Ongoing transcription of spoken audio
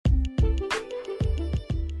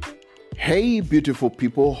Hey, beautiful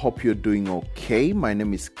people. Hope you're doing okay. My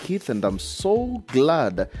name is Keith, and I'm so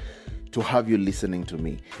glad to have you listening to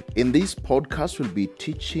me. In this podcast, we'll be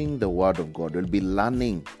teaching the Word of God. We'll be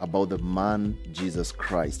learning about the man, Jesus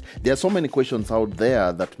Christ. There are so many questions out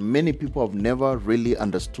there that many people have never really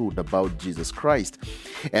understood about Jesus Christ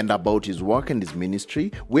and about his work and his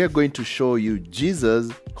ministry. We're going to show you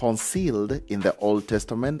Jesus concealed in the Old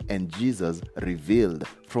Testament and Jesus revealed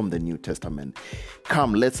from the New Testament.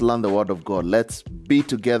 Come, let's learn the Word of God. Let's be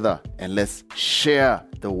together and let's share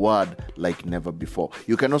the Word like never before.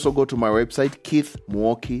 You can also go to my website,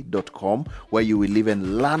 keithmuoki.com, where you will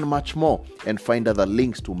even learn much more and find other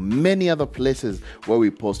links to many other places where we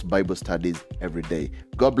post Bible studies every day.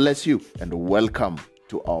 God bless you and welcome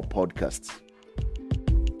to our podcasts.